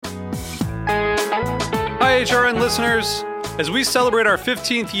HRN listeners. As we celebrate our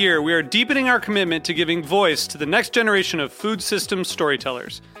 15th year, we are deepening our commitment to giving voice to the next generation of food systems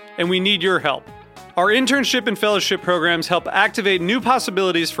storytellers, and we need your help. Our internship and fellowship programs help activate new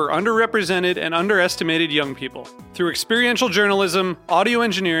possibilities for underrepresented and underestimated young people through experiential journalism, audio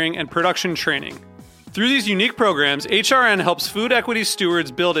engineering, and production training. Through these unique programs, HRN helps food equity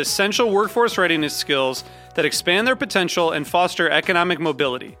stewards build essential workforce readiness skills that expand their potential and foster economic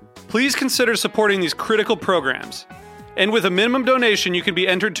mobility. Please consider supporting these critical programs. And with a minimum donation, you can be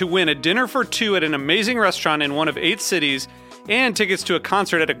entered to win a dinner for two at an amazing restaurant in one of 8 cities and tickets to a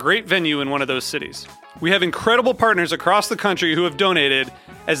concert at a great venue in one of those cities. We have incredible partners across the country who have donated,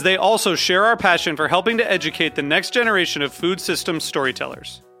 as they also share our passion for helping to educate the next generation of food systems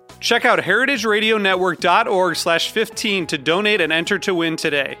storytellers. Check out heritageradionetwork.org/15 to donate and enter to win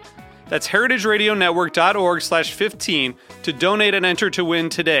today. That's heritageradionetwork.org/15 to donate and enter to win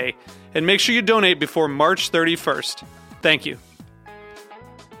today. And make sure you donate before March 31st. Thank you.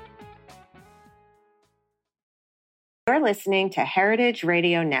 You're listening to Heritage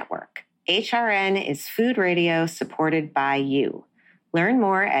Radio Network. HRN is food radio supported by you. Learn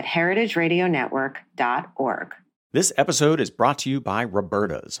more at heritageradionetwork.org. This episode is brought to you by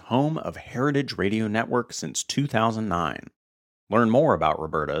Roberta's, home of Heritage Radio Network since 2009. Learn more about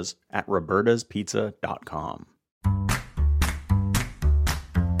Roberta's at robertaspizza.com.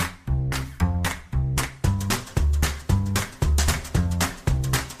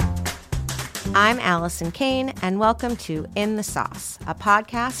 I'm Allison Kane, and welcome to In the Sauce, a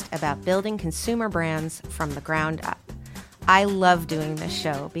podcast about building consumer brands from the ground up. I love doing this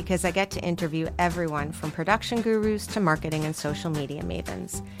show because I get to interview everyone from production gurus to marketing and social media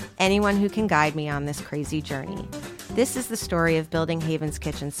mavens, anyone who can guide me on this crazy journey. This is the story of building Haven's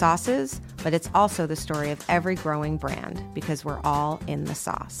Kitchen sauces, but it's also the story of every growing brand because we're all in the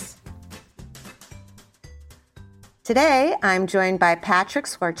sauce. Today, I'm joined by Patrick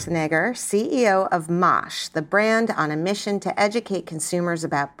Schwarzenegger, CEO of Mosh, the brand on a mission to educate consumers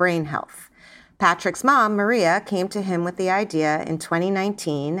about brain health. Patrick's mom, Maria, came to him with the idea in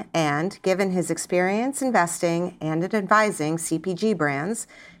 2019, and given his experience investing and advising CPG brands,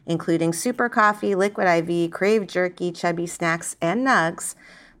 including Super Coffee, Liquid IV, Crave Jerky, Chubby Snacks, and Nugs,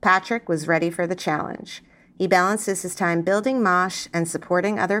 Patrick was ready for the challenge. He balances his time building Mosh and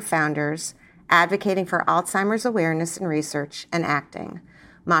supporting other founders, advocating for Alzheimer's awareness and research, and acting.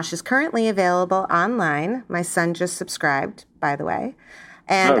 Mosh is currently available online. My son just subscribed, by the way.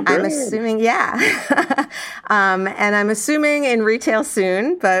 And I'm assuming, and I'm assuming in retail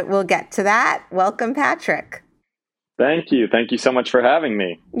soon, but we'll get to that. Welcome, Patrick. Thank you. Thank you so much for having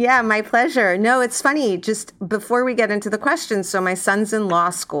me. Yeah, my pleasure. No, it's funny. Just before we get into the questions, so my son's in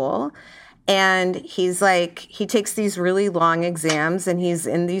law school, and he's like, he takes these really long exams, and he's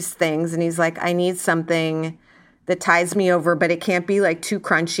in these things, and he's like, I need something that ties me over, but it can't be like too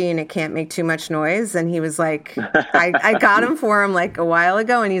crunchy and it can't make too much noise. And he was like, I got him for him like a while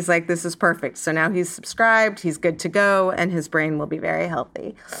ago, and he's like, this is perfect. So now he's subscribed, he's good to go, and his brain will be very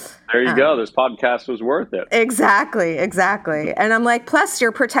healthy. There you go. This podcast was worth it. Exactly. And I'm like, plus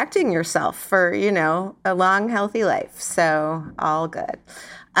you're protecting yourself for, a long, healthy life. So all good.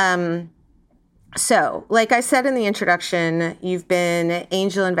 So like I said in the introduction, you've been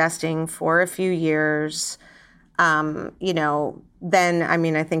angel investing for a few years. I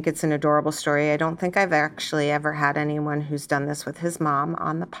think it's an adorable story. I don't think I've actually ever had anyone who's done this with his mom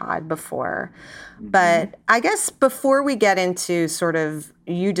on the pod before. Mm-hmm. But I guess before we get into sort of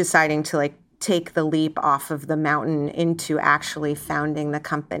you deciding to like take the leap off of the mountain into actually founding the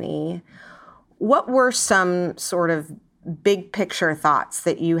company, what were some sort of big picture thoughts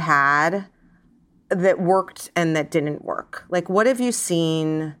that you had that worked and that didn't work? Like, what have you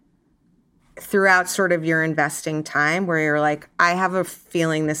seen throughout sort of your investing time where you're like, I have a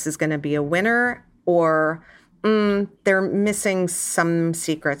feeling this is going to be a winner, or they're missing some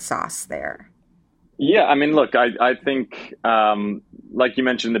secret sauce there? Yeah, I mean, look, I think, like you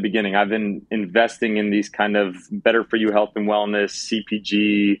mentioned in the beginning, I've been investing in these kind of better for you health and wellness,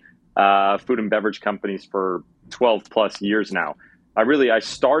 CPG, food and beverage companies for 12 plus years now. I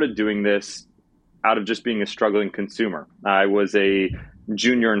started doing this out of just being a struggling consumer. I was a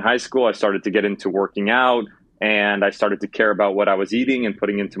junior in high school. I started to get into working out, and I started to care about what I was eating and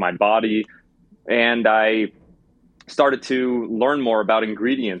putting into my body. And I started to learn more about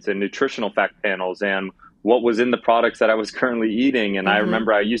ingredients and nutritional fact panels and what was in the products that I was currently eating. And I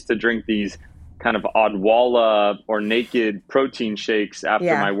remember I used to drink these kind of Odwalla or Naked protein shakes after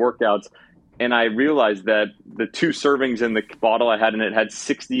my workouts. And I realized that the 2 servings in the bottle I had in it had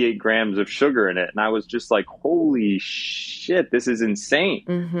 68 grams of sugar in it. And I was just like, holy shit, this is insane.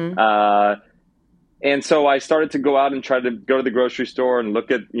 And so I started to go out and try to go to the grocery store and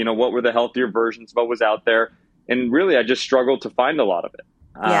look at, what were the healthier versions of what was out there. And really, I just struggled to find a lot of it.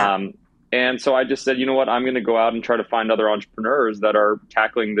 Yeah. And so I just said, you know what, I'm going to go out and try to find other entrepreneurs that are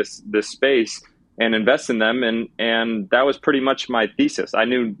tackling this space and invest in them. And that was pretty much my thesis. I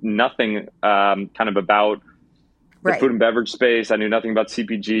knew nothing kind of about the food and beverage space. I knew nothing about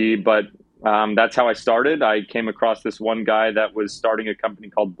CPG, but that's how I started. I came across this one guy that was starting a company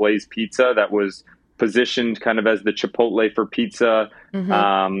called Blaze Pizza that was positioned kind of as the Chipotle for pizza,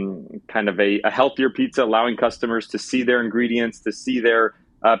 kind of a healthier pizza, allowing customers to see their ingredients, to see their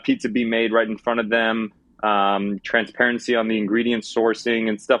pizza be made right in front of them, transparency on the ingredient sourcing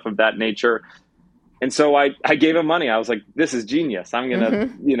and stuff of that nature. And so I gave him money. I was like, this is genius. I'm going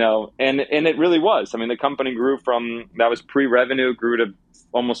to, and it really was. I mean, the company grew from, that was pre-revenue, grew to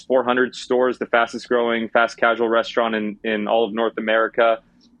almost 400 stores, the fastest growing fast casual restaurant in all of North America.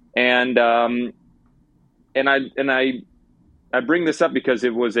 And I bring this up because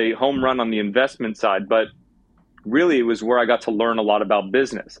it was a home run on the investment side, but really it was where I got to learn a lot about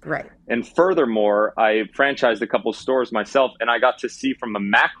business. Right. And furthermore, I franchised a couple stores myself, and I got to see from a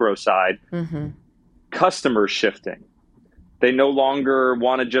macro side, customers shifting. They no longer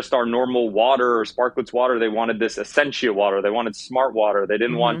wanted just our normal water or Sparkletts water. They wanted this Essentia water. They wanted smart water. They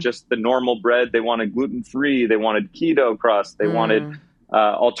didn't want just the normal bread. They wanted gluten-free. They wanted keto crust. They wanted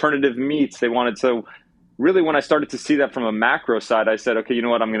alternative meats. They wanted to really, when I started to see that from a macro side, I said, okay, you know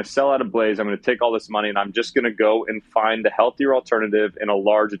what? I'm going to sell out of Blaze. I'm going to take all this money and I'm just going to go and find a healthier alternative in a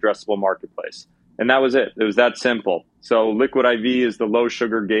large addressable marketplace. And that was it. It was that simple. So Liquid IV is the low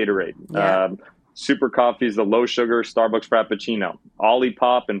sugar Gatorade. Yeah. Super Coffee is the low sugar Starbucks Frappuccino.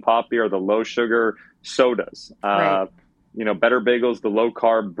 Olipop and Poppy are the low sugar sodas. Right. Better Bagels, the low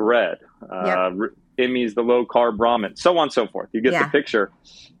carb bread. Emmy's the low carb ramen, so on and so forth. You get the picture.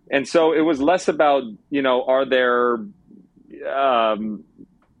 And so it was less about, are there,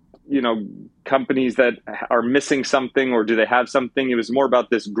 companies that are missing something or do they have something? It was more about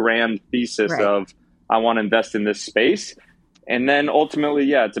this grand thesis of I want to invest in this space. And then ultimately,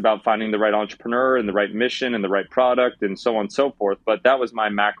 it's about finding the right entrepreneur and the right mission and the right product and so on and so forth. But that was my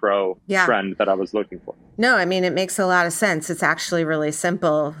macro trend that I was looking for. No, I mean, it makes a lot of sense. It's actually really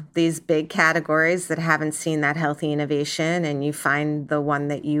simple. These big categories that haven't seen that healthy innovation, and you find the one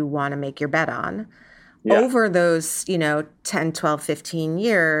that you want to make your bet on. Yeah. Over those, 10, 12, 15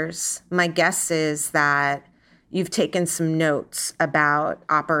 years, my guess is that you've taken some notes about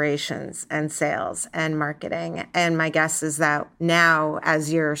operations and sales and marketing. And my guess is that now,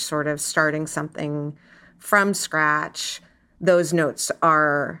 as you're sort of starting something from scratch, those notes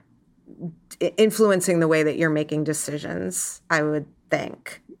are influencing the way that you're making decisions, I would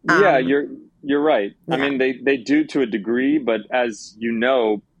think. You're right. Yeah. I mean, they do to a degree, but as you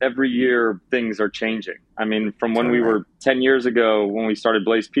know, every year things are changing. I mean, from when we were 10 years ago, when we started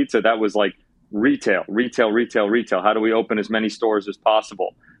Blaze Pizza, that was like, retail. How do we open as many stores as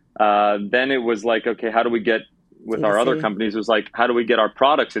possible? Then it was like, okay, how do we get with our other companies? It was like, how do we get our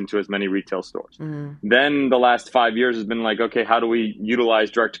products into as many retail stores? Then the last 5 years has been like, okay, how do we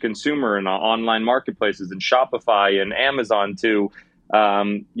utilize direct to consumer and online marketplaces and Shopify and Amazon to,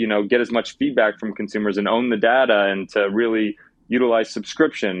 get as much feedback from consumers and own the data and to really utilize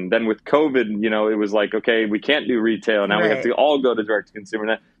subscription. Then with COVID, it was like, okay, we can't do retail. Now we have to all go to direct to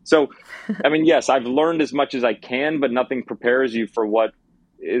consumer. So, I mean, yes, I've learned as much as I can, but nothing prepares you for what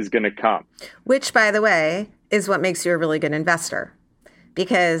is going to come. Which, by the way, is what makes you a really good investor.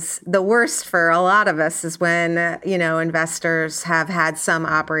 Because the worst for a lot of us is when, investors have had some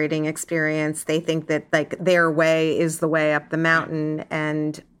operating experience. They think that like their way is the way up the mountain,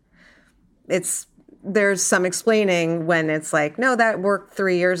 and there's some explaining when it's like, no, that worked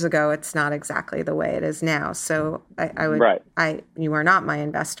 3 years ago. It's not exactly the way it is now. So I would, you are not my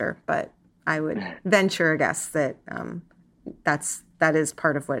investor, but I would venture a guess that that is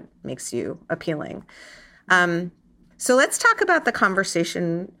part of what makes you appealing. So let's talk about the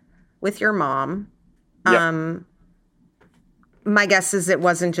conversation with your mom. Yep. My guess is it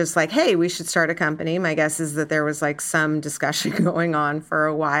wasn't just like, hey, we should start a company. My guess is that there was like some discussion going on for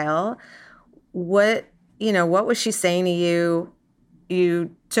a while. What was she saying to you?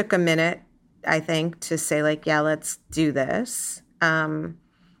 You took a minute, I think, to say like, yeah, let's do this. Tell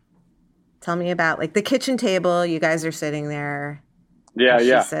me about like the kitchen table. You guys are sitting there. Yeah.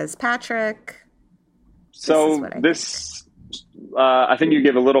 She says, Patrick. So I think you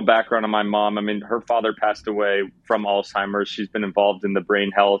gave a little background on my mom. I mean, her father passed away from Alzheimer's. She's been involved in the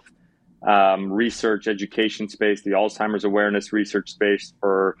brain health research, education space, the Alzheimer's awareness research space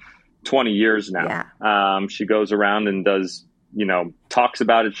for 20 years now. Yeah. She goes around and does talks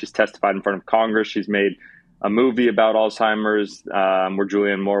about it. She's testified in front of Congress. She's made a movie about Alzheimer's where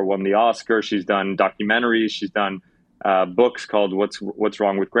Julianne Moore won the Oscar. She's done documentaries. She's done books called What's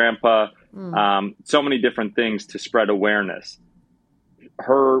Wrong with Grandpa. So many different things to spread awareness.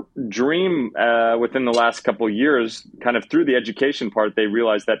 Her dream within the last couple of years, kind of through the education part, they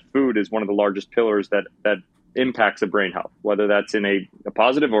realized that food is one of the largest pillars that impacts the brain health, whether that's in a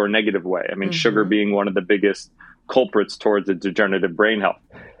positive or a negative way. I mean, sugar being one of the biggest culprits towards a degenerative brain health.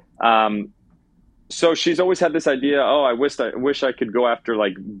 So she's always had this idea, I wish I could go after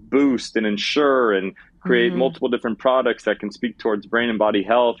like Boost and Ensure and create multiple different products that can speak towards brain and body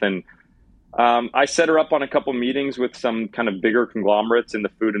health. And I set her up on a couple meetings with some kind of bigger conglomerates in the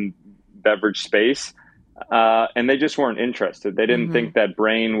food and beverage space. And they just weren't interested. They didn't think that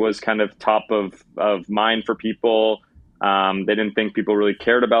brain was kind of top of mind for people. They didn't think people really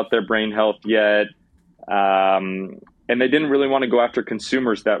cared about their brain health yet. And they didn't really want to go after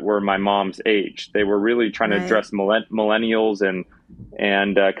consumers that were my mom's age. They were really trying to address millennials and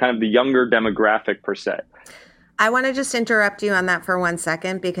kind of the younger demographic per se. I want to just interrupt you on that for 1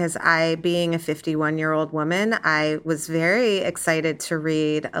 second because being a 51-year-old woman, I was very excited to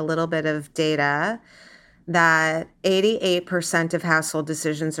read a little bit of data that 88% of household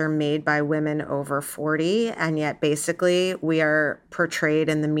decisions are made by women over 40. And yet basically we are portrayed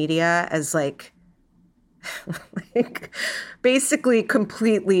in the media as like basically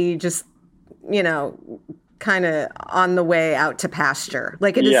completely just, kind of on the way out to pasture.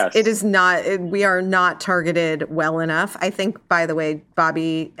 Like it is not, we are not targeted well enough. I think, by the way,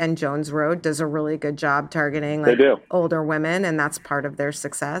 Bobby and Jones Road does a really good job targeting older women, and that's part of their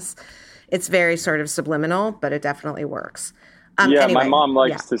success. It's very sort of subliminal, but it definitely works. Anyway, my mom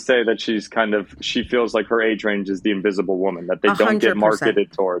likes to say that she feels like her age range is the invisible woman, that they don't get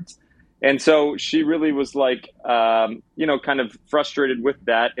marketed towards. And so she really was like, kind of frustrated with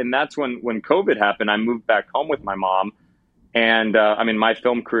that. And that's when COVID happened, I moved back home with my mom. And my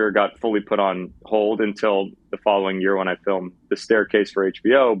film career got fully put on hold until the following year when I filmed The Staircase for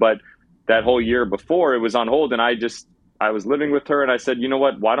HBO. But that whole year before, it was on hold. And I was living with her and I said, you know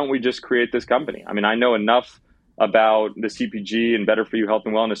what, why don't we just create this company? I mean, I know enough about the CPG and better for you health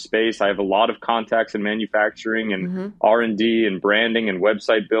and wellness space. I have a lot of contacts in manufacturing and R&D and branding and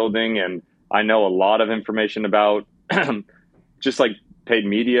website building. And I know a lot of information about just like paid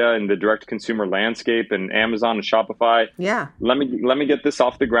media and the direct consumer landscape and Amazon and Shopify. Yeah. Let me get this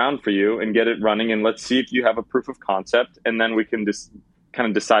off the ground for you and get it running. And let's see if you have a proof of concept. And then we can just kind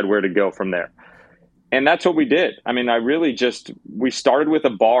of decide where to go from there. And that's what we did. I mean, we started with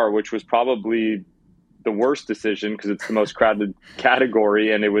a bar, which was probably the worst decision because it's the most crowded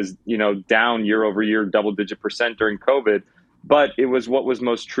category. And it was, down year over year, double-digit % during COVID. But it was what was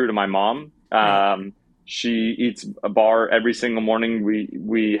most true to my mom. She eats a bar every single morning.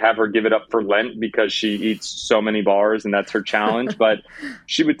 We have her give it up for Lent because she eats so many bars and that's her challenge. But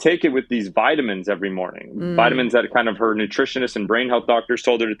she would take it with these vitamins every morning. Vitamins that kind of her nutritionist and brain health doctors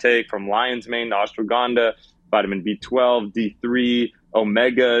told her to take, from lion's mane to ashwagandha, vitamin B12, D3,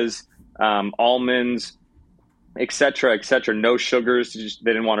 omegas, almonds, et cetera, no sugars.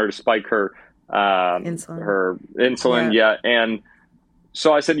 They didn't want her to spike her insulin. Yeah. And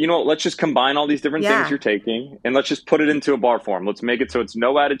so I said, let's just combine all these different things you're taking and let's just put it into a bar form. Let's make it so it's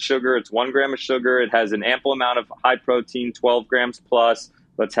no added sugar. It's 1 gram of sugar. It has an ample amount of high protein, 12 grams plus.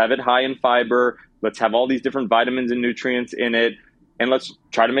 Let's have it high in fiber. Let's have all these different vitamins and nutrients in it. And let's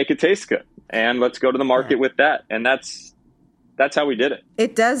try to make it taste good. And let's go to the market with that. And that's how we did it.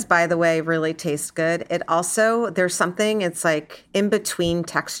 It does, by the way, really taste good. It also, there's something, it's like in between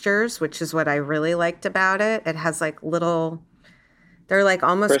textures, which is what I really liked about it. It has like they're like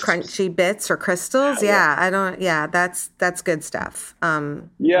almost crunchy bits or crystals. That's good stuff.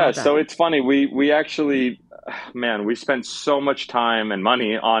 So it's funny. We actually, we spent so much time and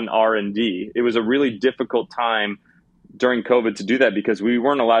money on R&D. It was a really difficult time during COVID to do that because we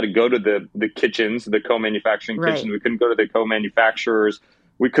weren't allowed to go to the kitchens, the co-manufacturing kitchens. We couldn't go to the co-manufacturers.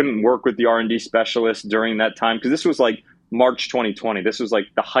 We couldn't work with the R&D specialists during that time because this was like March 2020. This was like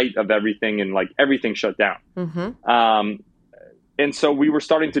the height of everything and like everything shut down. And so we were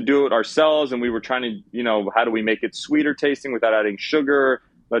starting to do it ourselves and we were trying to, how do we make it sweeter tasting without adding sugar?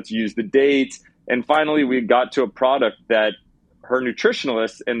 Let's use the dates. And finally, we got to a product that her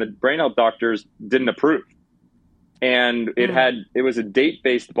nutritionalists and the brain health doctors didn't approve. And it was a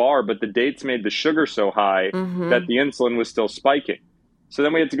date-based bar, but the dates made the sugar so high that the insulin was still spiking. So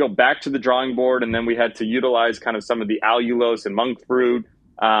then we had to go back to the drawing board and then we had to utilize kind of some of the allulose and monk fruit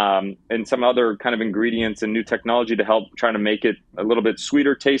and some other kind of ingredients and new technology to help trying to make it a little bit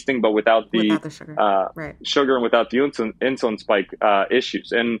sweeter tasting, but without the sugar, right. Sugar and without the insulin spike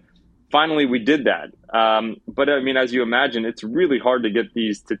issues. And finally, we did that. But I mean, as you imagine, it's really hard to get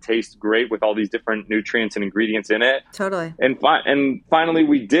these to taste great with all these different nutrients and ingredients in it. Totally. And finally,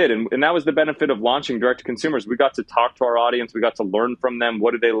 we did. And that was the benefit of launching direct to consumers. We got to talk to our audience. We got to learn from them.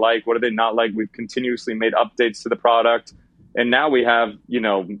 What do they like? What do they not like? We've continuously made updates to the product. And now we have,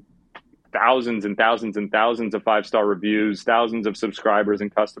 thousands and thousands and thousands of 5-star reviews, thousands of subscribers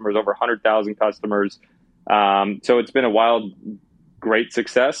and customers, over 100,000 customers. So it's been a wild, great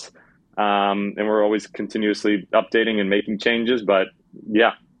success. And we're always continuously updating and making changes. But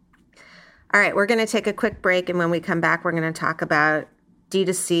yeah. All right. We're going to take a quick break. And when we come back, we're going to talk about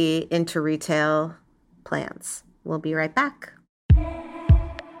D2C into retail plans. We'll be right back.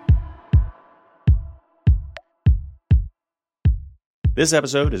 This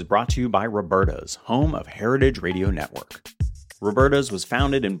episode is brought to you by Roberta's, home of Heritage Radio Network. Roberta's was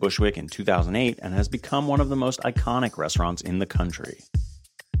founded in Bushwick in 2008 and has become one of the most iconic restaurants in the country.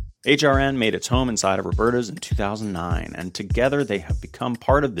 HRN made its home inside of Roberta's in 2009, and together they have become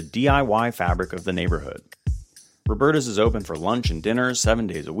part of the DIY fabric of the neighborhood. Roberta's is open for lunch and dinner 7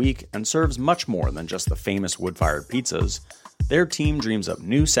 days a week and serves much more than just the famous wood-fired pizzas. Their team dreams up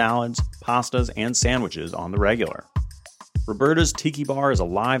new salads, pastas, and sandwiches on the regular. Roberta's Tiki Bar is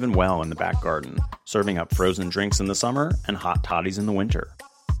alive and well in the back garden, serving up frozen drinks in the summer and hot toddies in the winter.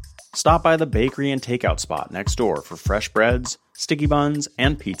 Stop by the bakery and takeout spot next door for fresh breads, sticky buns,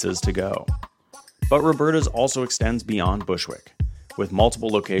 and pizzas to go. But Roberta's also extends beyond Bushwick, with multiple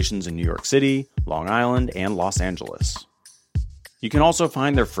locations in New York City, Long Island, and Los Angeles. You can also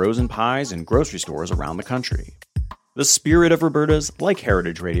find their frozen pies in grocery stores around the country. The spirit of Roberta's, like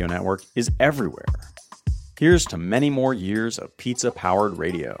Heritage Radio Network, is everywhere. Here's to many more years of pizza-powered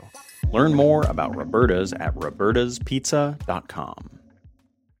radio. Learn more about Roberta's at robertaspizza.com.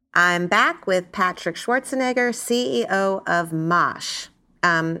 I'm back with Patrick Schwarzenegger, CEO of Mosh.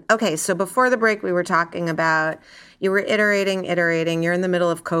 Okay, so before the break, we were talking about you were iterating. You're in the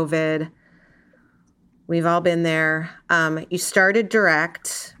middle of COVID. We've all been there. You started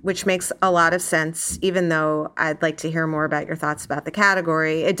direct, which makes a lot of sense, even though I'd like to hear more about your thoughts about the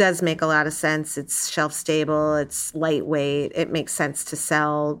category. It does make a lot of sense. It's shelf stable. It's lightweight. It makes sense to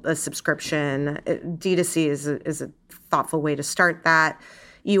sell a subscription. D2C is a thoughtful way to start that.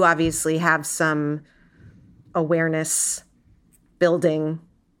 You obviously have some awareness building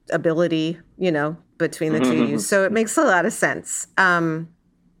ability, between the two of you. So it makes a lot of sense.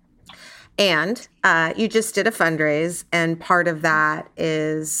 And you just did a fundraise, and part of that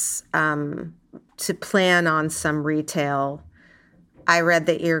is to plan on some retail. I read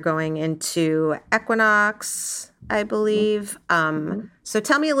that you're going into Equinox, I believe. So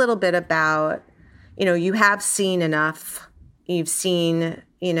tell me a little bit about, you have seen enough. You've seen,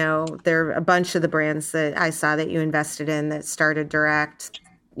 there are a bunch of the brands that I saw that you invested in that started direct.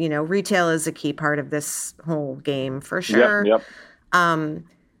 Retail is a key part of this whole game for sure. Yep.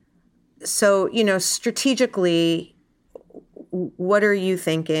 So, strategically, what are you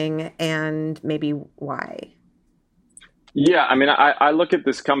thinking and maybe why? Yeah, I mean, I look at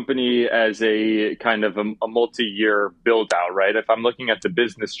this company as a kind of a multi-year build out, right? If I'm looking at the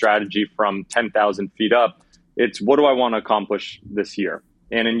business strategy from 10,000 feet up, it's what do I want to accomplish this year?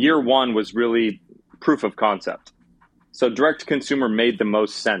 And in year one was really proof of concept. So direct to consumer made the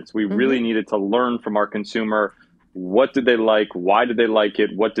most sense. We really needed to learn from our consumer. What did they like? Why did they like it?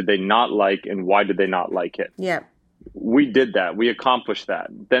 What did they not like? And why did they not like it? Yeah. We did that. We accomplished that.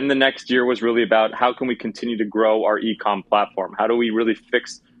 Then the next year was really about how can we continue to grow our e-com platform? How do we really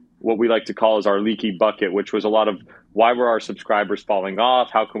fix what we like to call as our leaky bucket, which was a lot of why were our subscribers falling off?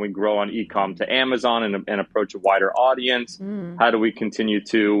 How can we grow on e-com to Amazon and approach a wider audience? How do we continue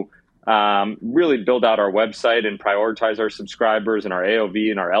to really build out our website and prioritize our subscribers and our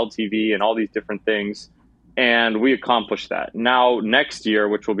AOV and our LTV and all these different things? And we accomplished that. Now, next year,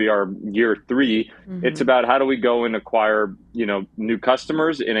 which will be our year 3, it's about how do we go and acquire, new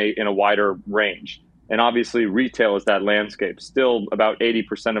customers in a wider range. And obviously, retail is that landscape. Still, about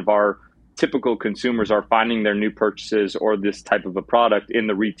 80% of our typical consumers are finding their new purchases or this type of a product in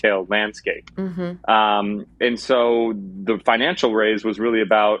the retail landscape. And so the financial raise was really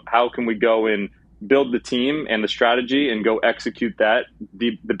about how can we go and build the team and the strategy and go execute that,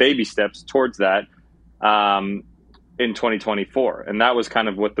 the baby steps towards that. In 2024. And that was kind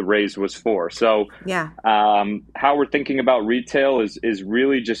of what the raise was for. So how we're thinking about retail is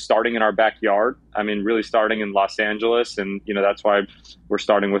really just starting in our backyard. I mean, really starting in Los Angeles. And, that's why we're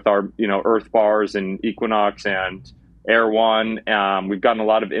starting with our, Earth Bars and Equinox and Erewhon. We've gotten a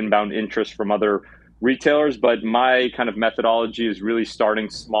lot of inbound interest from other retailers, but my kind of methodology is really starting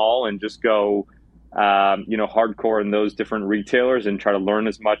small and just go, hardcore in those different retailers and try to learn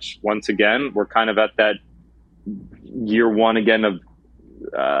as much. Once again, we're kind of at that year one again of,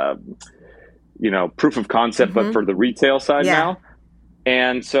 proof of concept, but for the retail side now.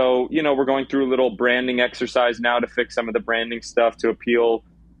 And so, we're going through a little branding exercise now to fix some of the branding stuff to appeal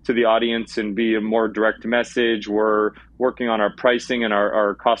to the audience and be a more direct message. We're working on our pricing and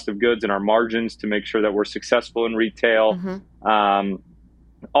our cost of goods and our margins to make sure that we're successful in retail.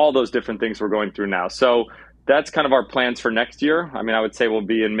 All those different things we're going through now. So that's kind of our plans for next year. I mean, I would say we'll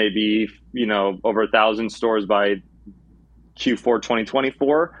be in maybe, over 1,000 stores by Q4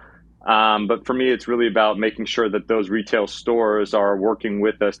 2024. But for me, it's really about making sure that those retail stores are working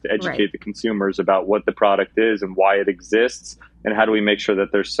with us to educate the consumers about what the product is and why it exists, and how do we make sure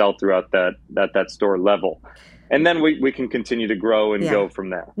that there's sell throughout that store level. And then we can continue to grow and go from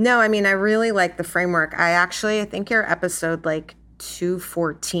there. No, I mean, I really like the framework. I think your episode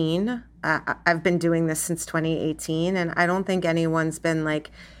 214, I've been doing this since 2018, and I don't think anyone's been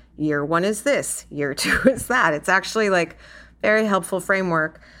like, year one is this, year two is that. It's actually very helpful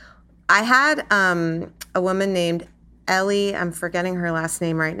framework. I had a woman named Ellie. I'm forgetting her last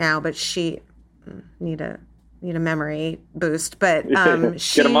name right now, but she need a memory boost. But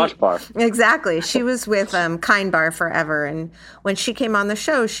get a Mosh bar. Exactly. She was with Kind Bar forever, and when she came on the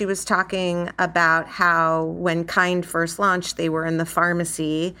show, she was talking about how when Kind first launched, they were in the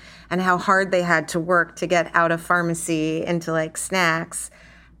pharmacy and how hard they had to work to get out of pharmacy into snacks.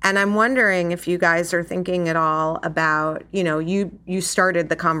 And I'm wondering if you guys are thinking at all about, you started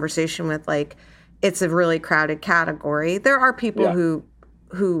the conversation with it's a really crowded category. There are people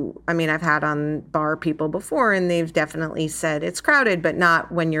who, I mean, I've had on bar people before, and they've definitely said it's crowded, but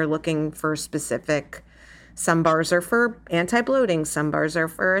not when you're looking for specific. Some bars are for anti-bloating, some bars are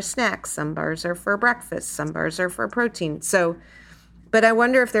for snacks, some bars are for breakfast, some bars are for protein. So, but I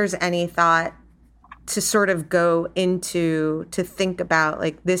wonder if there's any thought to sort of go into, to think about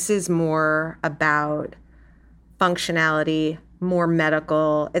this is more about functionality, more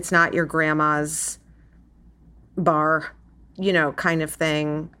medical. It's not your grandma's bar, kind of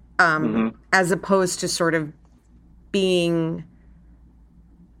thing, as opposed to sort of being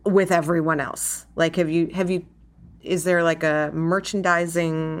with everyone else. Is there a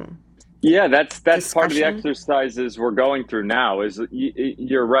merchandising? Yeah, that's discussion? Part of the exercises we're going through now. Is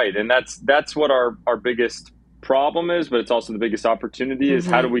you're right, and that's what our biggest problem is, but it's also the biggest opportunity. Is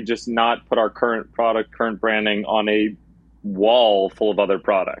how do we just not put our current product, current branding on a wall full of other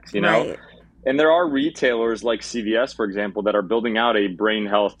products? Right. And there are retailers like CVS, for example, that are building out a brain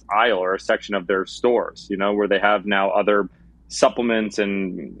health aisle or a section of their stores. Where they have now other supplements,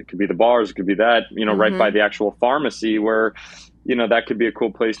 and it could be the bars, it could be that. Right by the actual pharmacy where. That could be a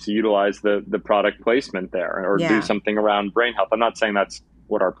cool place to utilize the product placement there, or do something around brain health. I'm not saying that's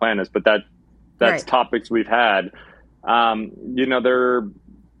what our plan is, but that's topics we've had. There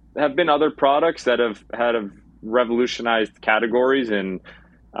have been other products that have revolutionized categories. And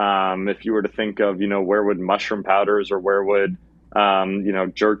if you were to think of, where would mushroom powders, or where would,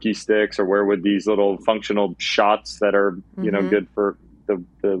 jerky sticks, or where would these little functional shots that are, good for the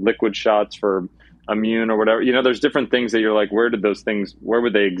liquid shots for immune or whatever, there's different things that you're like, where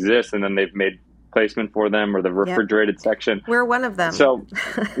would they exist? And then they've made placement for them, or the refrigerated section. We're one of them. So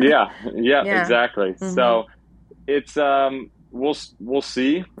yeah, exactly. So it's, we'll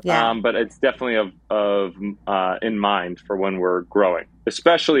see. But it's definitely of in mind for when we're growing,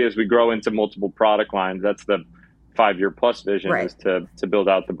 especially as we grow into multiple product lines. That's the 5-year plus vision, is to build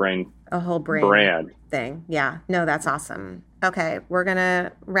out a whole brand thing. Yeah. No, that's awesome. Okay. We're going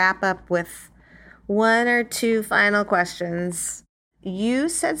to wrap up with one or two final questions. You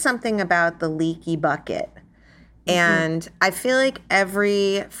said something about the leaky bucket. And I feel like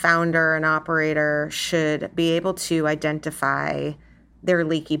every founder and operator should be able to identify their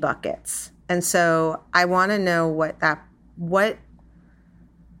leaky buckets. And so I want to know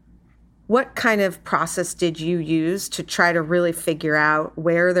what kind of process did you use to try to really figure out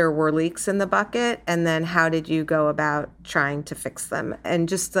where there were leaks in the bucket? And then how did you go about trying to fix them? And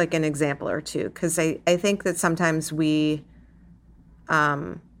just an example or two, because I think that sometimes we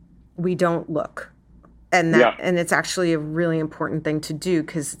don't look. And and it's actually a really important thing to do,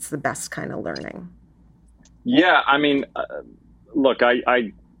 because it's the best kind of learning. Yeah, I mean, look,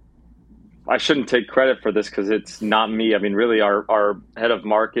 I shouldn't take credit for this because it's not me. I mean, really, our head of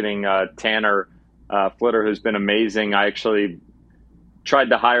marketing, Tanner Flitter, who's been amazing. I actually tried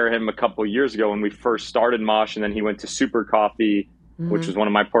to hire him a couple of years ago when we first started Mosh, and then he went to Super Coffee which was one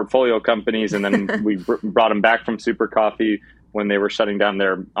of my portfolio companies. And then we brought them back from Super Coffee when they were shutting down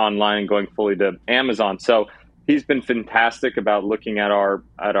their online and going fully to Amazon. So he's been fantastic about looking at our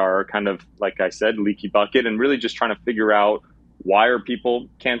kind of, like I said, leaky bucket, and really just trying to figure out why are people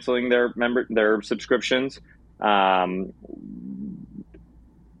canceling their subscriptions, and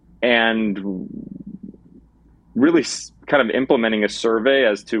really kind of implementing a survey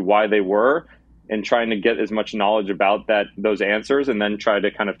as to why they were, and trying to get as much knowledge about those answers, and then try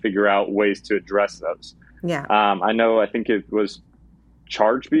to kind of figure out ways to address those. Yeah. I think it was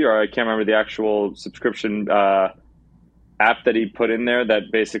Chargebee, or I can't remember the actual subscription app that he put in there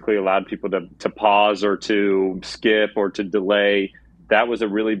that basically allowed people to pause or to skip or to delay. That was a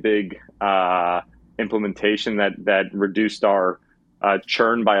really big implementation that reduced our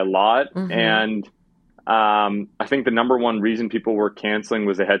churn by a lot. And I think the number one reason people were canceling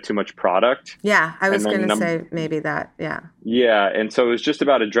was they had too much product. Yeah, I was going to say maybe that. Yeah. Yeah. And so it was just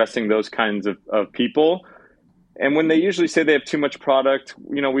about addressing those kinds of people. And when they usually say they have too much product,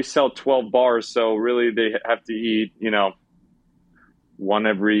 we sell 12 bars. So really they have to eat, one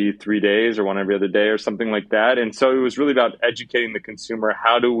every 3 days or one every other day or something like that. And so it was really about educating the consumer.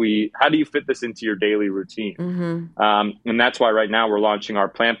 How do you fit this into your daily routine? And that's why right now we're launching our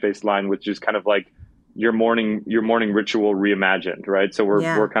plant-based line, which is kind of like your morning ritual reimagined, right? So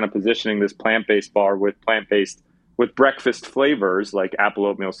we're kind of positioning this plant-based bar with breakfast flavors like apple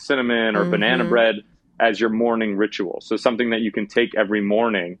oatmeal cinnamon or banana bread as your morning ritual. So something that you can take every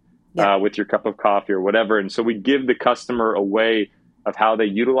morning with your cup of coffee or whatever. And so we give the customer a way of how they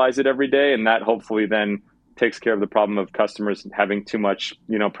utilize it every day. And that hopefully then takes care of the problem of customers having too much,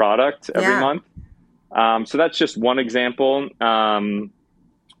 product every month. So that's just one example.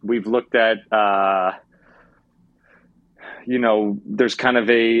 We've looked at, there's kind of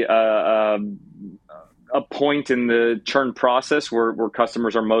a point in the churn process where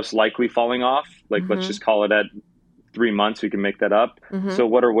customers are most likely falling off. Like, let's just call it at 3 months, we can make that up. So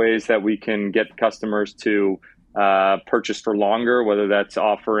what are ways that we can get customers to purchase for longer, whether that's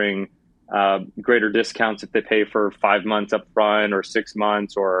offering greater discounts if they pay for 5 months up front or 6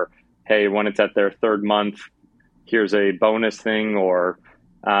 months, or, hey, when it's at their third month, here's a bonus thing, or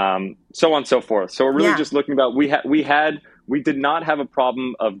so on and so forth. So we're really just looking about, we did not have a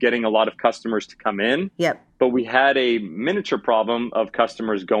problem of getting a lot of customers to come in, but we had a miniature problem of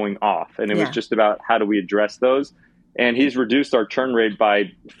customers going off. And it was just about how do we address those? And he's reduced our churn rate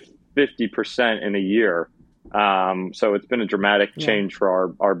by 50% in a year. So it's been a dramatic change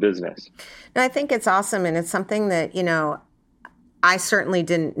for our business. No, I think it's awesome. And it's something that, I certainly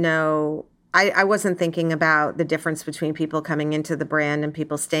didn't know. I wasn't thinking about the difference between people coming into the brand and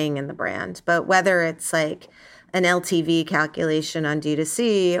people staying in the brand. But whether it's like an LTV calculation on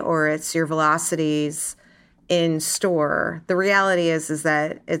D2C or it's your velocities in store, the reality is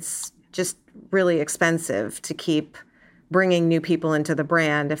that it's just really expensive to keep bringing new people into the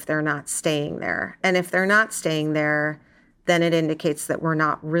brand if they're not staying there. And if they're not staying there, then it indicates that we're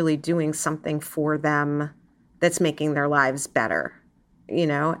not really doing something for them that's making their lives better,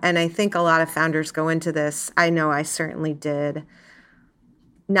 And I think a lot of founders go into this, I know I certainly did,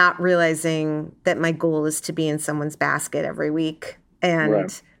 not realizing that my goal is to be in someone's basket every week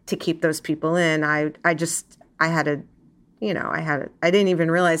and to keep those people in. I didn't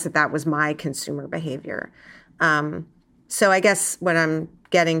even realize that was my consumer behavior. So I guess what I'm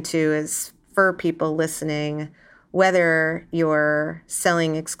getting to is, for people listening, whether you're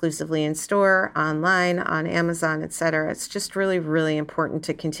selling exclusively in store, online, on Amazon, et cetera, it's just really, really important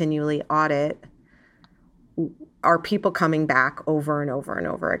to continually audit, are people coming back over and over and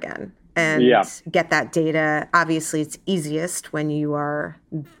over again, and get that data. Obviously, it's easiest when you are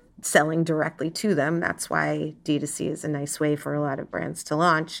selling directly to them. That's why D2C is a nice way for a lot of brands to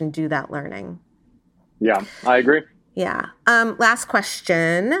launch and do that learning. Yeah, I agree. Yeah. Last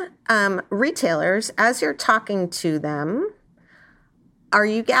question. Retailers, as you're talking to them, are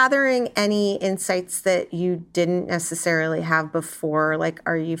you gathering any insights that you didn't necessarily have before? Like,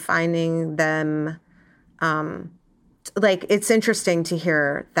 are you finding them, it's interesting to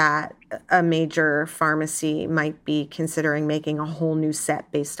hear that a major pharmacy might be considering making a whole new set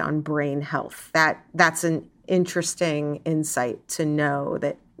based on brain health. That's an interesting insight to know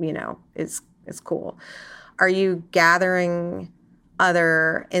that, is cool. Are you gathering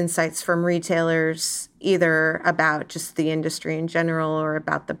other insights from retailers, either about just the industry in general, or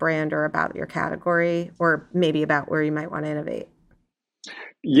about the brand, or about your category, or maybe about where you might want to innovate?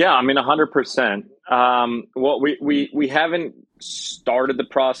 Yeah, 100%. Well, we haven't started the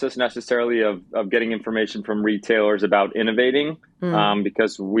process necessarily of getting information from retailers about innovating,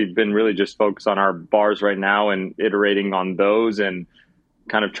 because we've been really just focused on our bars right now and iterating on those and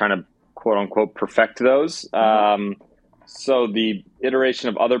kind of trying to quote unquote perfect those. So the iteration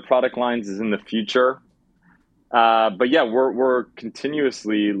of other product lines is in the future. But yeah, we're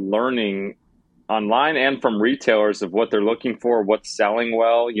continuously learning online and from retailers of what they're looking for, what's selling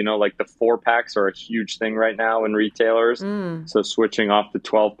well. Like the 4-packs are a huge thing right now in retailers. So switching off the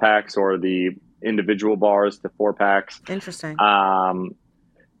 12-packs or the individual bars to 4-packs. Interesting.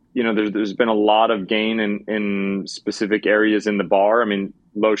 There's been a lot of gain in specific areas in the bar. I mean,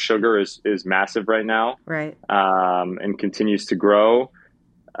 low sugar is massive right now. Right. And continues to grow.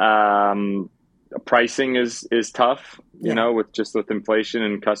 Pricing is tough, with inflation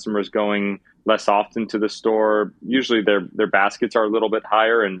and customers going less often to the store. Usually their baskets are a little bit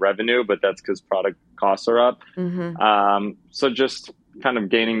higher in revenue, but that's because product costs are up. So just kind of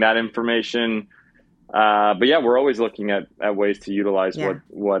gaining that information. But yeah, we're always looking at ways to utilize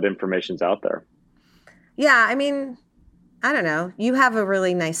what information's out there. Yeah, I mean, I don't know. You have a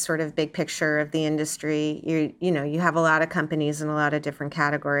really nice sort of big picture of the industry. You have a lot of companies in a lot of different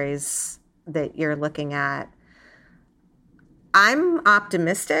categories that you're looking at. I'm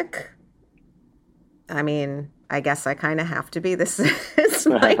optimistic. I mean, I guess I kind of have to be. This is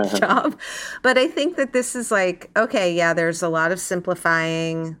my job. But I think that this is like, okay, yeah, there's a lot of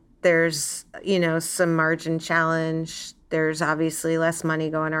simplifying. There's, some margin challenge. There's obviously less money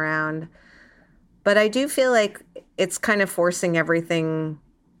going around. But I do feel like it's kind of forcing everything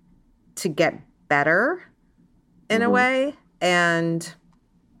to get better in a way. And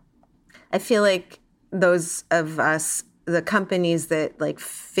I feel like those of us, the companies that like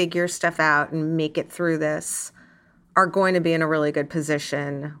figure stuff out and make it through this, are going to be in a really good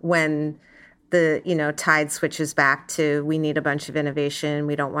position when the, tide switches back to, we need a bunch of innovation.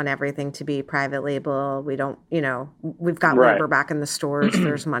 We don't want everything to be private label. We don't, we've got labor back in the stores.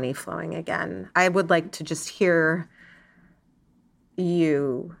 There's money flowing again. I would like to just hear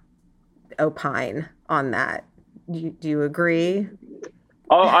you opine on that. Do you agree?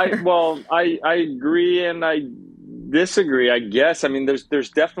 Oh, I agree and I disagree, I guess. I mean, there's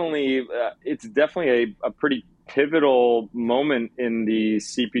definitely, it's definitely a pretty pivotal moment in the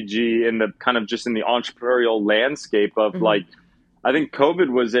CPG, in the kind of just in the entrepreneurial landscape of like, I think COVID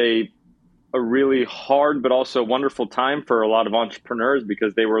was a really hard, but also wonderful time for a lot of entrepreneurs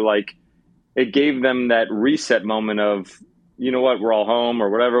because they were like, it gave them that reset moment of, you know what, we're all home or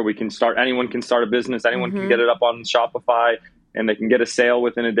whatever. Anyone can start a business. Anyone can get it up on Shopify and they can get a sale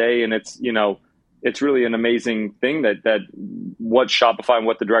within a day. And it's, it's really an amazing thing that what Shopify and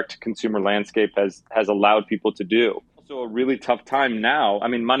what the direct to consumer landscape has allowed people to do. Also a really tough time now. I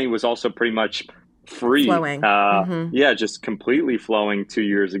mean, money was also pretty much free. Flowing. Yeah, just completely flowing 2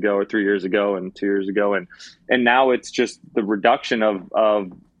 years ago or 3 years ago and 2 years ago. And now it's just the reduction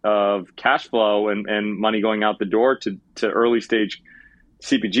of cash flow and money going out the door to early stage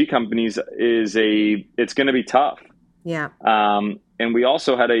CPG companies it's going to be tough. Yeah. And we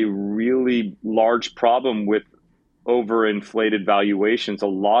also had a really large problem with overinflated valuations. A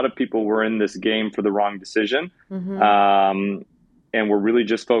lot of people were in this game for the wrong decision. And we're really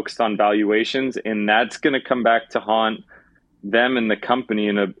just focused on valuations. And that's going to come back to haunt them and the company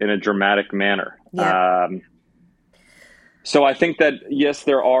in a dramatic manner. Yeah. So I think that, yes,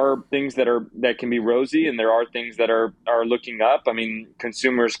 there are things that can be rosy and there are things that are looking up. I mean,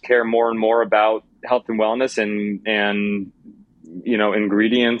 consumers care more and more about health and wellness and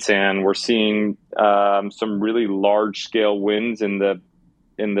ingredients, and we're seeing some really large scale wins in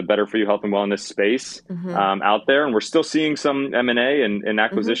the better for you health and wellness space out there. And we're still seeing some M&A and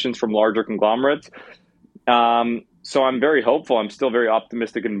acquisitions from larger conglomerates. So I'm very hopeful. I'm still very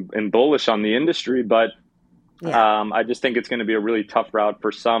optimistic and bullish on the industry, but I just think it's going to be a really tough route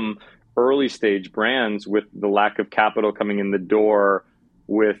for some early stage brands with the lack of capital coming in the door,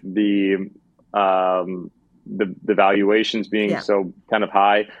 with the valuations being so kind of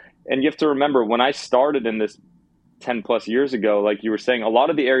high. And you have to remember, when I started in this 10 plus years ago, like you were saying, a lot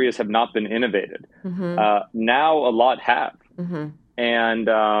of the areas have not been innovated. Now a lot have. And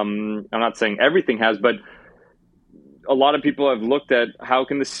I'm not saying everything has, but a lot of people have looked at how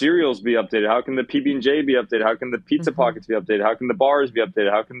can the cereals be updated? How can the PB&J be updated? How can the pizza pockets be updated? How can the bars be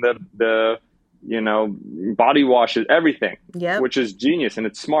updated? How can the body washes, everything, which is genius and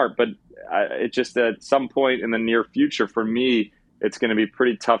it's smart. But it just at some point in the near future, for me, it's going to be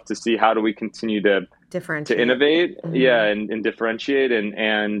pretty tough to see how do we continue to innovate, and differentiate, and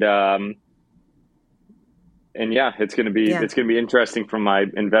it's going to be it's going to be interesting from my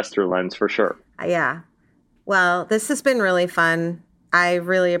investor lens for sure. Yeah. Well, this has been really fun. I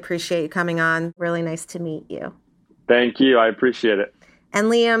really appreciate you coming on. Really nice to meet you. Thank you. I appreciate it. And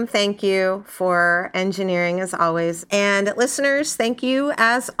Liam, thank you for engineering as always. And listeners, thank you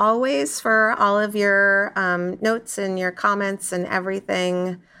as always for all of your notes and your comments and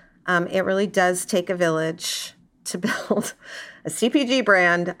everything. It really does take a village to build a CPG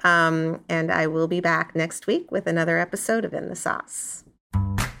brand. And I will be back next week with another episode of In the Sauce.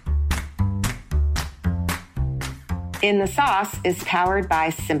 In the Sauce is powered by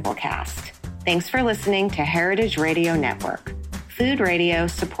Simplecast. Thanks for listening to Heritage Radio Network, food radio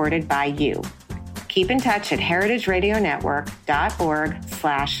supported by you. Keep in touch at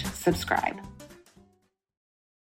heritageradionetwork.org/subscribe.